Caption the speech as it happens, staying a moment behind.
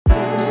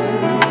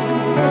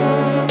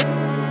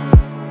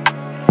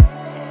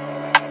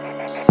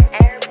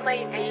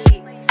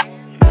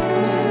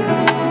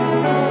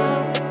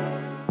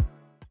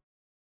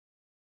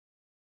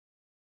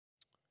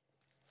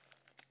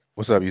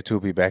What's up,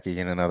 YouTube? We back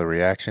again, another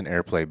reaction.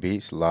 Airplay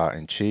Beats, Law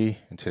and Chi.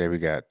 And today we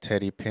got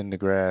Teddy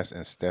Pendergrass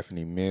and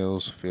Stephanie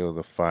Mills, Feel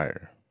the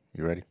Fire.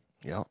 You ready?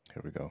 Yep.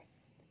 Here we go.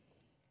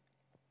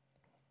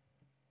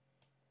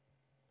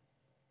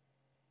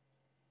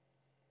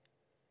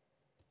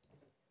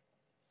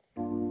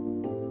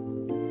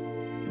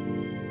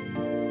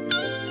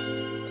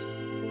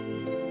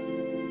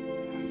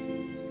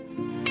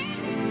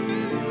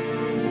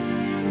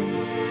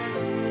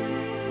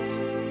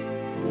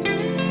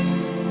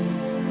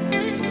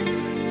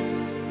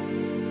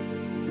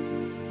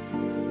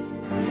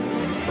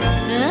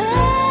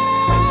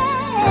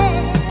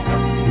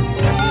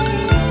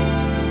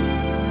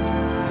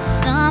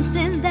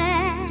 Something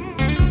that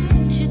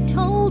you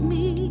told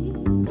me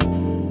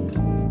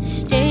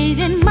stayed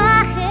in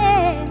my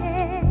head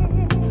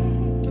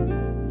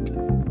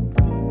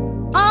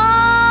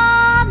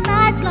all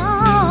night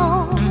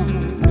long.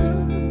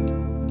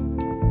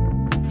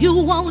 You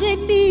wanted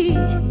me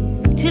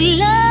to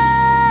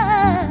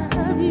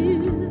love you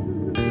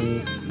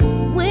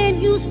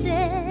when you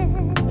said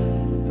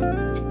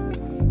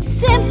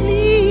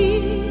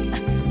simply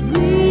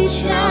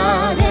reach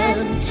out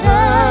and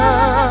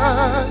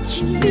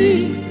touch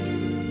me.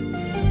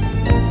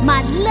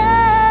 My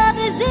love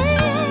is in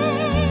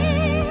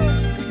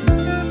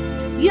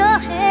your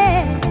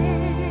hand.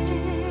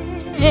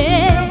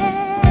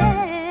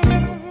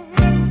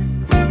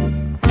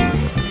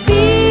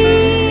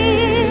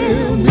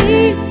 Feel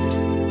me.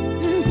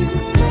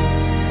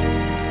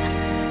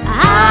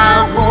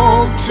 I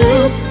want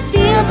to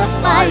feel the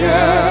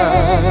fire.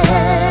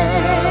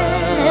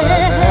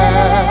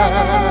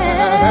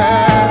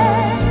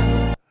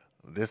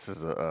 This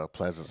is a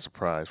pleasant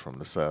surprise from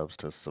the subs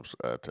to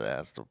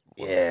ask the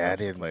Yeah, I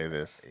to didn't play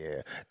this.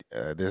 Yeah,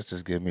 this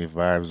just give me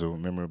vibes of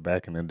remember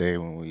back in the day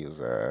when we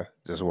was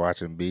just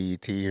watching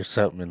BET or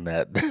something, and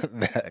that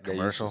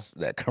commercial?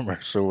 that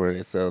commercial where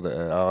they sell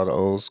all the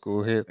old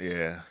school hits.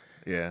 Yeah.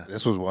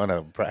 This was one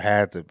of them.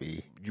 Had to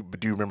be.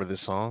 Do you remember this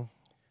song?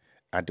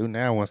 I do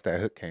now once that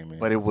hook came in.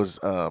 But it was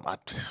I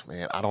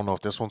don't know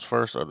if this one's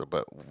first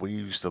but we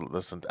used to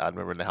listen. I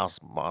remember in the house,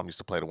 Mom used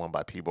to play the one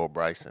by Peabo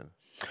Bryson.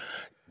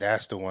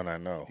 That's the one I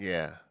know.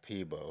 Yeah,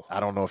 Peabo. I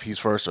don't know if he's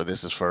first or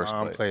this is first.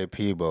 Mom played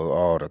Peabo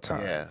all the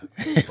time. Yeah,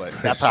 but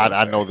that's how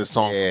I know this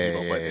song.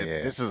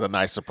 This is a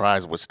nice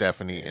surprise with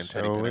Stephanie and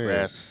Teddy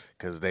Pendergrass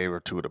because they were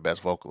two of the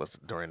best vocalists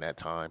during that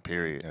time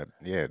period.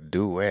 Yeah,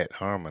 duet,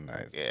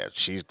 harmonize. Yeah,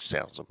 she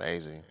sounds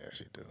amazing. Yeah,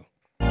 she do.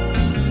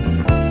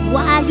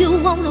 Why you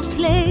wanna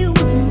play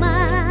with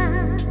my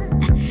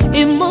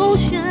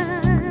emotion?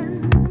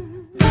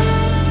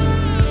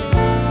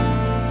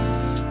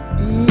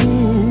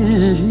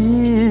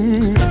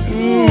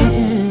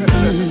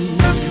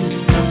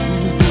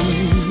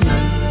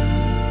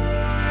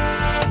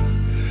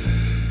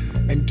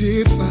 And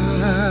if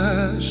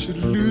I should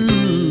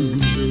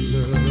lose your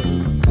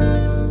love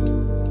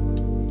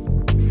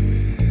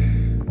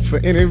for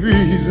any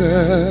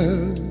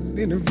reason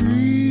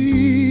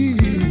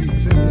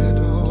at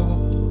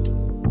all,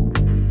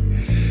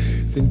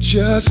 then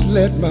just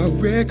let my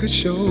record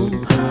show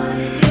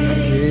I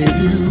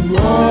gave you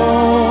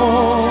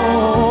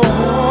all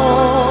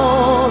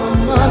of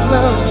my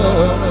love.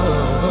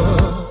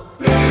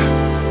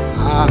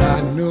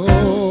 I know.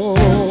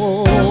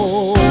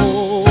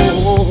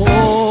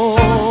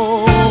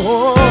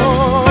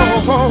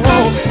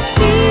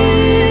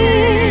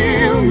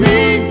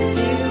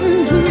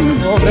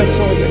 That's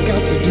all you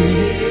got to do.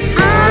 I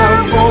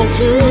want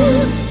to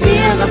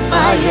feel the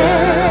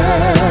fire.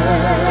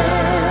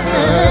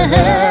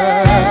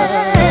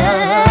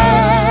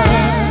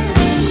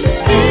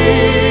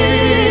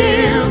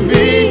 Feel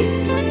me.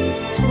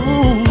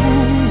 Ooh.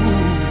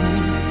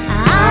 I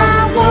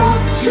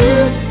want to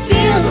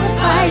feel the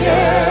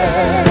fire.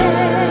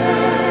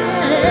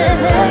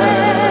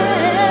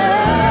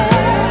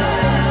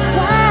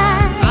 Why?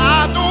 I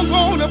don't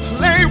want to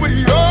play with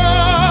your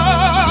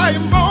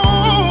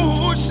emotions.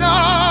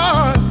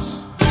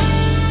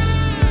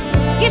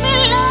 Give me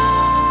love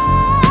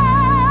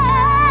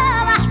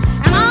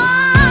and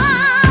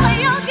all of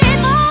your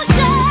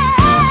devotion.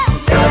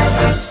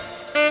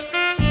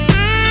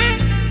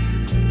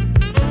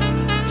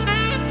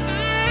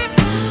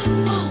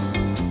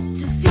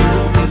 To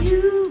feel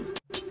you.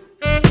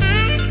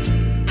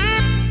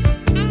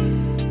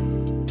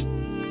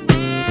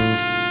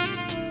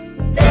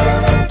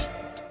 Feel it.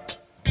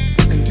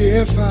 And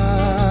if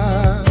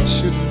I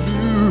should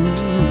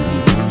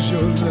lose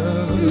your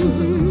love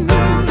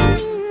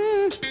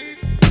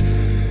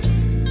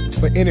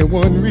for any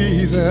one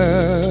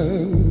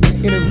reason,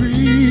 any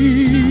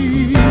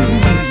reason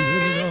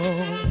at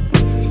all,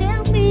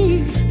 Tell me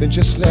then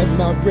just let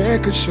my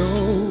record show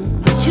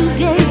what you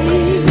gave me.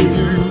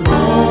 you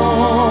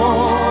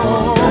all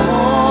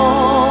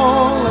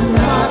of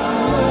my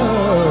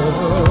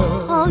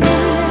love. Oh,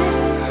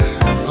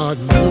 yeah. I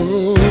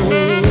know.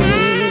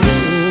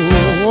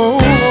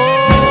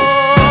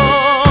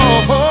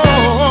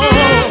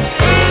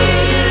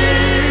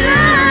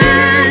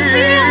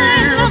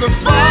 Feel the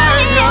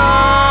fire.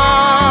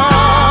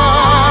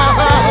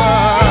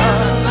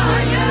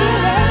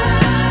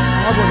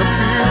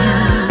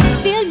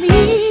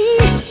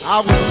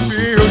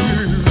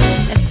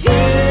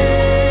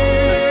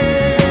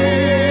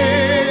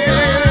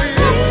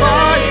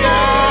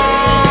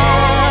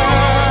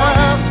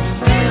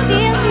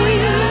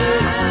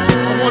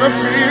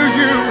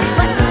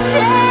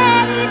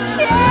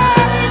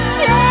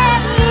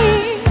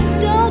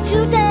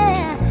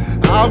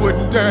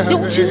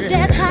 Don't you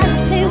dare try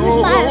to play with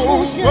my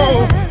emotions.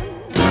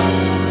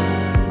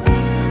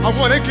 I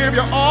wanna give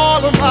you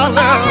all of my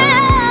love.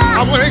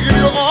 I wanna give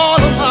you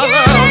all of my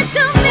love. Give it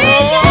to me,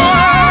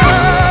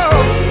 girl.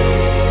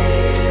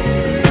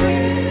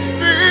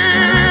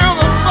 Feel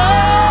the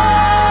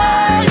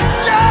fire.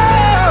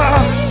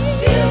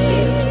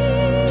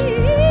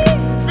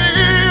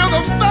 Feel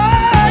the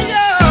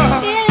fire.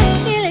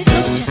 Feel it,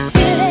 don't you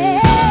feel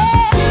it?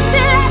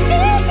 Feel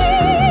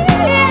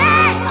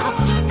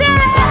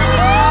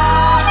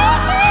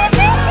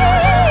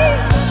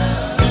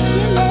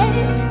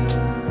it,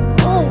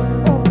 oh,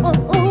 oh, oh,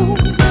 oh.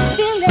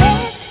 Feel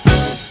it.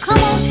 Come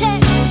on,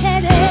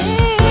 Teddy.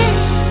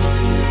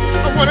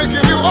 I wanna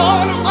give you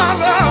all of my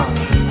love.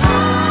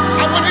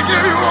 I wanna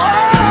give you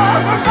all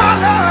of my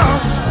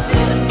love.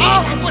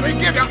 Oh, I wanna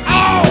give you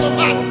all of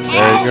my,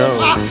 There he goes.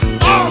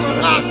 all of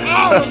my,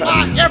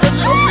 every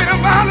little bit of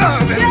my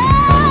love.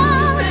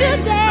 Don't you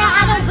dare,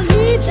 I don't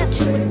believe that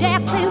you would dare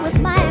play with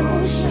my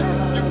emotions.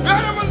 You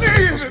better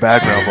believe it.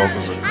 Background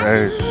vocals are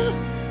crazy.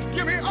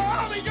 Give me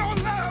all of your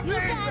love, You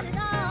baby. got it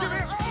all. Give me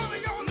all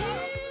of your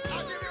love.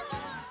 I'll give you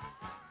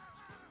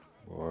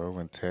all. Boy,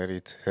 when Teddy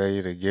tell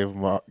you to give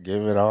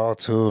it all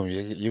to him,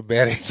 you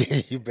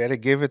better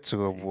give it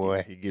to him,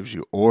 boy. He gives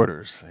you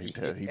orders. He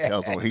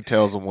tells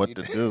them what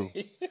to do.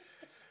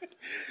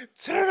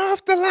 Turn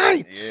off the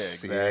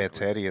lights. Yeah, Yeah, exactly,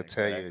 Teddy will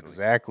tell you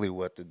exactly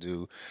what to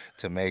do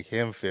to make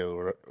him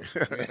feel.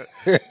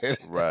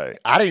 Right.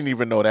 I didn't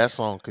even know that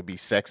song could be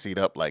sexied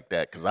up like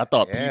that because I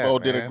thought Yeah,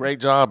 Peebo did a man. great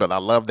job and I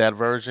love that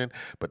version,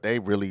 but they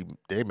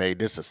made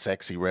this a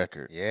sexy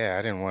record. Yeah,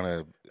 I didn't want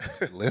to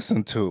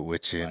listen to it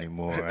with you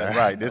anymore.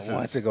 Right, this I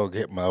wanted is- to go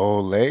get my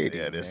old lady.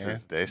 Yeah, man.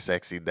 they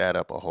sexied that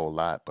up a whole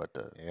lot, but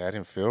Yeah, I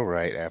didn't feel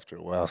right after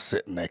a while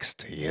sitting next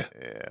to you.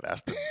 yeah,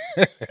 that's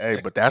the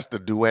but that's the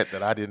duet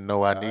that I didn't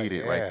know I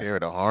needed yeah. right there.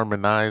 The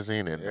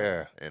harmonizing and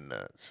Yeah.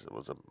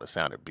 it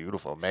sounded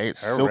beautiful. Made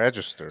Her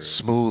register is-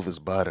 smooth as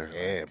butter.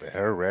 Yeah, but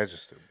her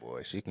register,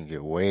 boy, she can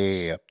get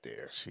way up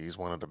there, She's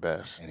one of the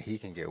best. and he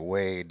can get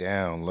way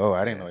down low.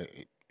 I didn't know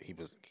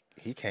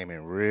he came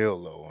in real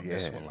low on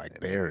this Yeah, one, like and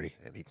Barry.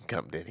 And he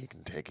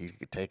can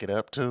take it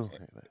up too.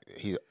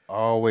 He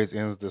always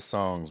ends the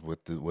songs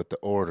with the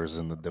orders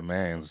and the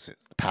demands. The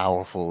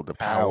powerful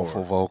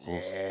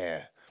vocals.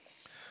 Yeah,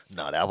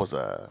 No, that was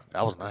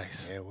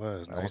nice. yeah, it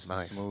was That nice, was and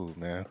nice. smooth,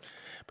 man.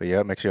 But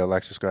yeah, make sure y'all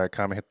like, subscribe,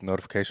 comment, hit the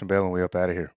notification bell, and we up out of here.